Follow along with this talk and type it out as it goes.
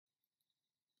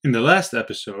In the last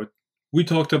episode, we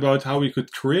talked about how we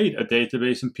could create a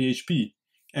database in PHP.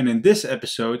 And in this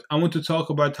episode, I want to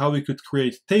talk about how we could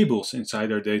create tables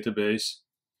inside our database.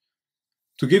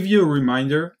 To give you a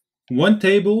reminder, one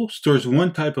table stores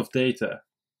one type of data.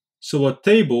 So a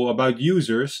table about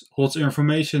users holds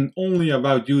information only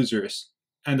about users,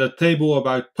 and a table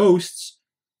about posts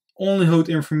only holds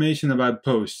information about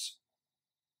posts.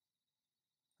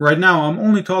 Right now, I'm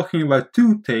only talking about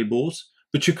two tables,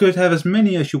 but you could have as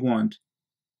many as you want.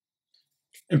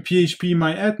 In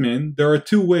PHP there are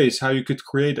two ways how you could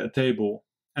create a table.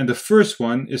 And the first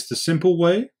one is the simple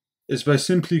way, is by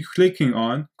simply clicking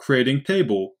on Creating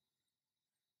Table.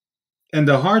 And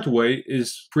the hard way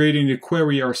is creating the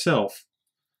query ourselves.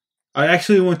 I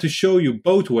actually want to show you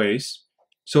both ways,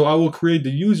 so I will create the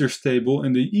users table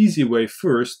in the easy way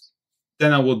first,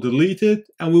 then I will delete it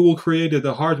and we will create it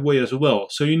the hard way as well,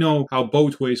 so you know how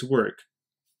both ways work.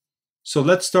 So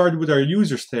let's start with our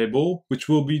users table, which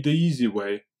will be the easy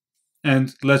way.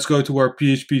 And let's go to our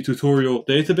PHP tutorial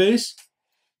database.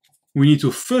 We need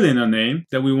to fill in a name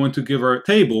that we want to give our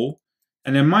table,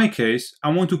 and in my case,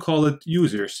 I want to call it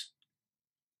users.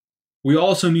 We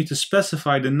also need to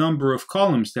specify the number of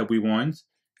columns that we want,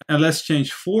 and let's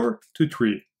change 4 to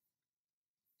 3.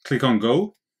 Click on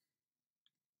Go.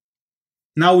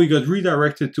 Now we got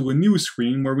redirected to a new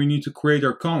screen where we need to create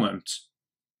our columns.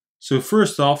 So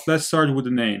first off, let's start with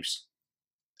the names.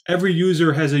 Every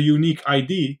user has a unique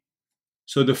ID,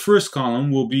 so the first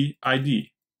column will be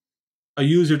ID. A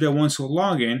user that wants to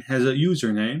log in has a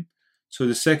username, so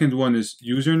the second one is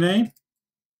username.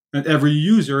 And every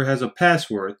user has a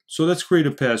password, so let's create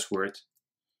a password.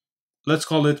 Let's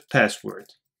call it password.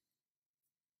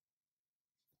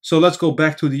 So let's go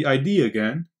back to the ID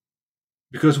again,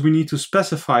 because we need to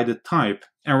specify the type.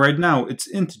 And right now it's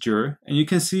integer, and you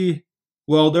can see,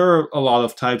 well, there are a lot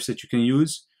of types that you can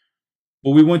use,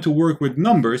 but we want to work with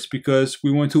numbers because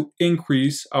we want to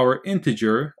increase our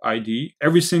integer ID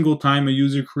every single time a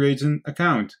user creates an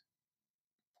account.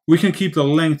 We can keep the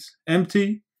length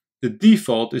empty. The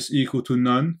default is equal to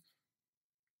none,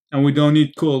 and we don't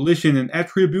need coalition and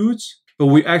attributes, but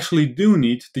we actually do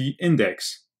need the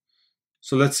index.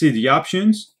 So let's see the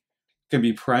options. It can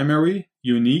be primary,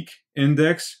 unique,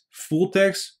 index, full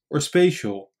text, or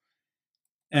spatial.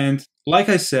 And like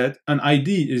I said, an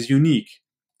ID is unique,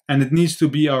 and it needs to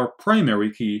be our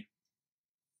primary key.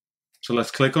 So let's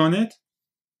click on it,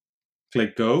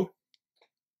 click Go,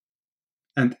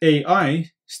 and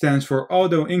AI stands for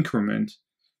auto increment.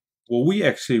 Well, we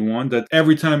actually want that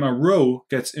every time a row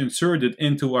gets inserted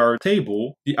into our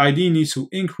table, the ID needs to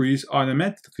increase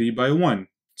automatically by 1.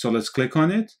 So let's click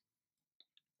on it.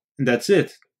 And that's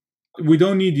it. We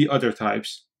don't need the other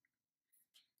types.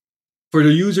 For the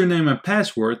username and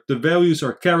password, the values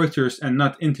are characters and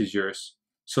not integers.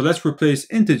 So let's replace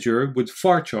integer with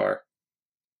varchar.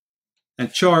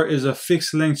 And char is a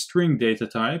fixed length string data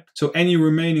type, so any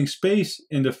remaining space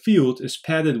in the field is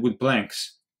padded with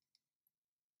blanks.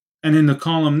 And in the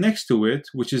column next to it,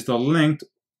 which is the length,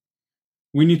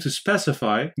 we need to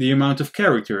specify the amount of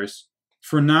characters.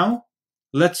 For now,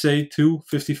 let's say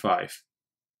 255.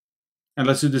 And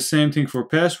let's do the same thing for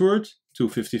password,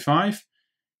 255.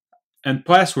 And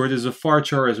password is a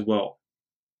varchar as well.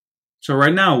 So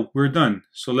right now, we're done.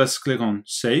 So let's click on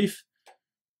Save.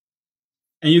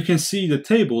 And you can see the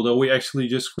table that we actually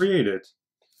just created.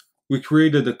 We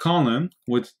created a column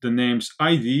with the names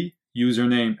ID,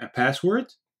 username, and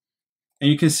password. And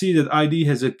you can see that ID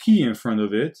has a key in front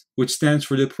of it, which stands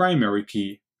for the primary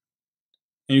key.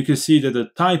 And you can see that the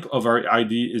type of our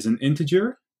ID is an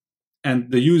integer,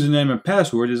 and the username and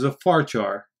password is a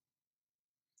varchar.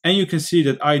 And you can see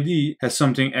that ID has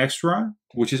something extra,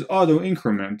 which is auto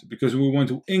increment, because we want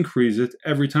to increase it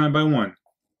every time by 1.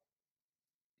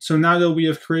 So now that we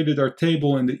have created our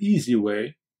table in the easy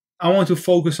way, I want to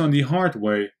focus on the hard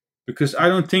way, because I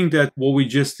don't think that what we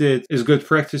just did is good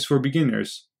practice for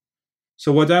beginners.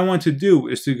 So what I want to do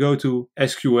is to go to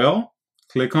SQL,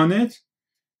 click on it,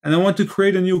 and I want to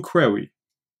create a new query.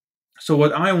 So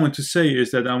what I want to say is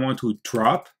that I want to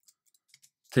drop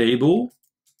table,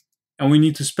 and we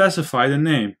need to specify the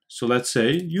name. So let's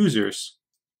say users.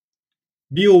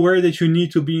 Be aware that you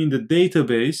need to be in the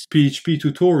database PHP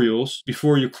tutorials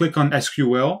before you click on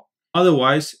SQL.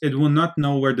 Otherwise, it will not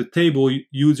know where the table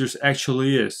users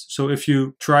actually is. So if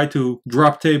you try to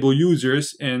drop table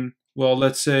users in, well,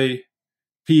 let's say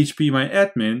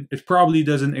PHP it probably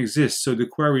doesn't exist, so the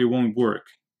query won't work.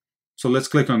 So let's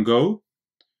click on Go.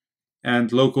 And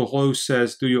localhost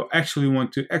says, do you actually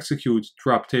want to execute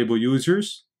drop table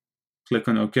users? Click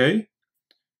on OK.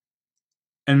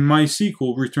 And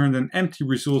MySQL returned an empty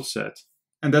result set.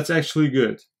 And that's actually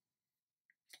good.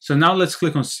 So now let's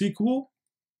click on SQL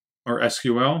or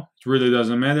SQL. It really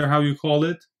doesn't matter how you call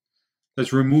it.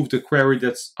 Let's remove the query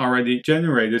that's already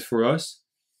generated for us.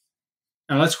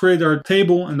 And let's create our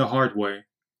table in the hard way.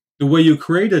 The way you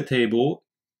create a table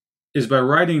is by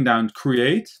writing down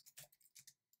create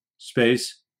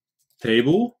space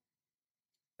table,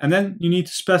 and then you need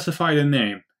to specify the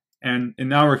name. And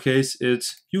in our case,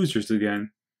 it's users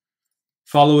again.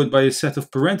 Follow it by a set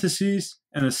of parentheses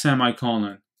and a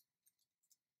semicolon.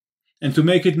 And to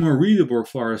make it more readable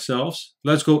for ourselves,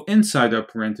 let's go inside our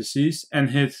parentheses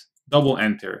and hit double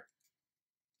enter.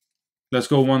 Let's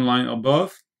go one line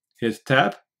above, hit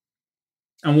tab.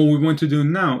 And what we want to do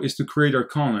now is to create our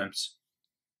columns.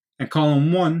 And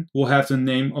column 1 will have the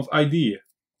name of ID.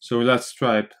 So let's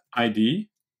type ID,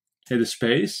 hit a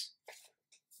space.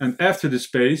 And after the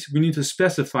space, we need to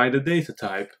specify the data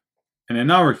type. And in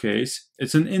our case,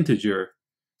 it's an integer.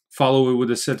 Follow it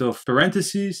with a set of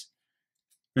parentheses.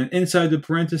 And inside the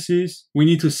parentheses, we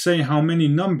need to say how many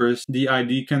numbers the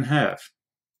ID can have.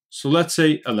 So let's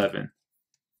say 11.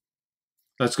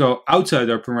 Let's go outside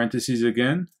our parentheses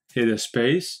again, hit a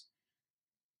space.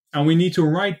 And we need to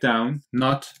write down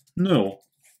not null,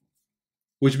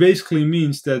 which basically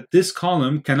means that this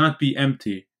column cannot be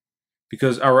empty,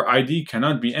 because our ID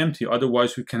cannot be empty,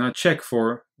 otherwise we cannot check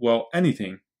for, well,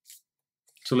 anything.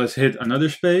 So let's hit another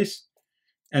space,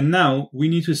 and now we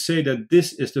need to say that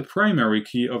this is the primary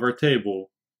key of our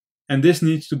table, and this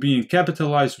needs to be in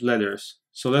capitalized letters.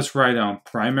 So let's write down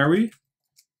primary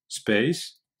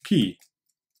space key.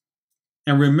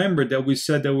 And remember that we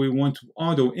said that we want to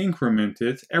auto increment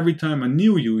it every time a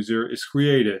new user is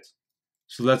created.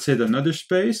 So let's hit another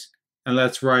space and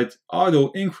let's write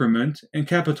auto increment in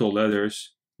capital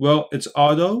letters. Well, it's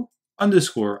auto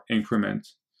underscore increment.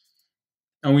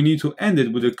 And we need to end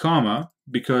it with a comma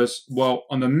because, well,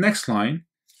 on the next line,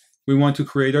 we want to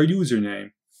create our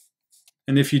username.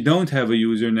 And if you don't have a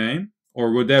username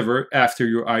or whatever after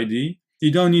your ID,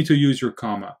 you don't need to use your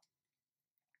comma.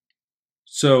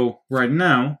 So right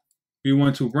now, we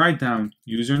want to write down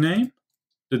username.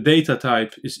 The data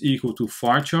type is equal to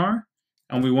varchar,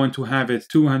 and we want to have it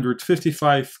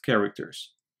 255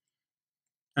 characters.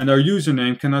 And our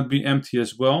username cannot be empty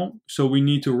as well, so we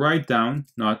need to write down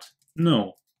not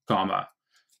null, comma.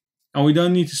 And we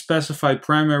don't need to specify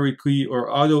primary key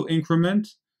or auto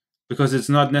increment because it's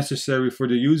not necessary for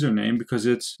the username because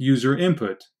it's user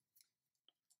input.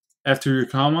 After your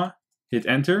comma, hit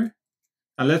enter.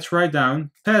 And let's write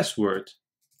down password,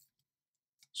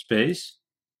 space,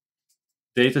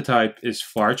 data type is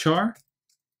varchar,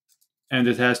 and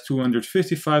it has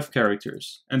 255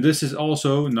 characters. And this is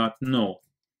also not null.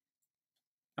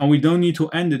 And we don't need to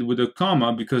end it with a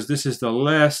comma because this is the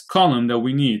last column that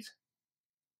we need.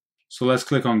 So let's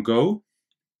click on Go.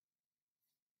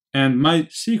 And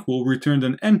MySQL returned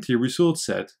an empty result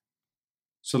set.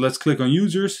 So let's click on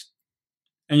Users.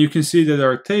 And you can see that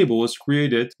our table is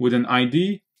created with an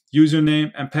ID,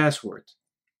 username, and password.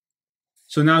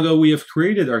 So now that we have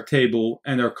created our table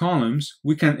and our columns,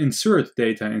 we can insert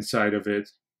data inside of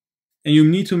it. And you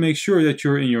need to make sure that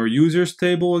you're in your users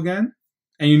table again,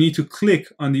 and you need to click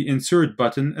on the insert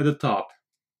button at the top.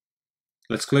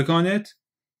 Let's click on it.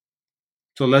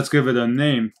 So let's give it a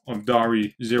name of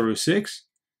Dari06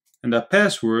 and a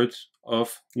password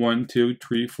of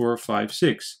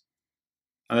 123456.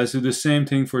 And let's do the same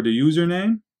thing for the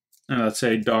username. And let's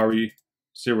say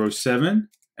Dari07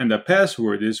 and the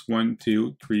password is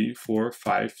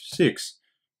 123456.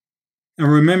 And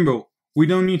remember, we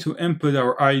don't need to input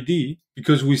our ID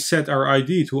because we set our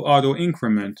ID to auto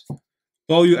increment.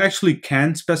 Well, you actually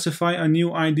can specify a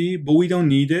new ID, but we don't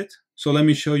need it. So let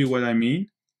me show you what I mean.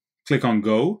 Click on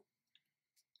Go.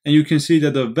 And you can see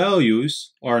that the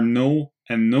values are null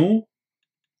and null.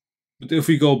 But if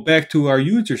we go back to our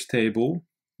users table,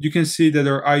 you can see that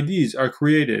our IDs are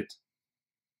created.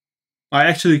 I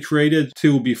actually created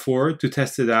 2 before to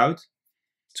test it out.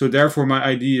 So therefore my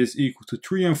ID is equal to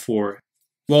 3 and 4.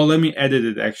 Well, let me edit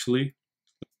it actually.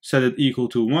 Set it equal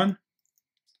to 1.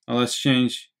 And let's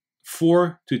change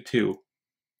 4 to 2.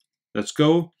 Let's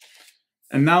go.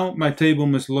 And now my table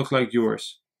must look like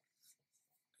yours.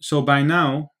 So by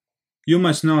now, you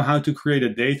must know how to create a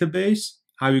database,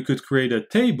 how you could create a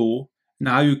table, and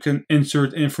how you can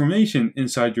insert information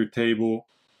inside your table.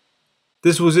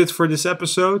 This was it for this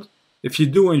episode. If you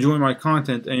do enjoy my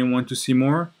content and you want to see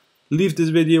more, leave this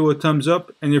video a thumbs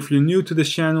up, and if you're new to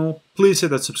this channel, please hit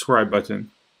that subscribe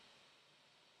button.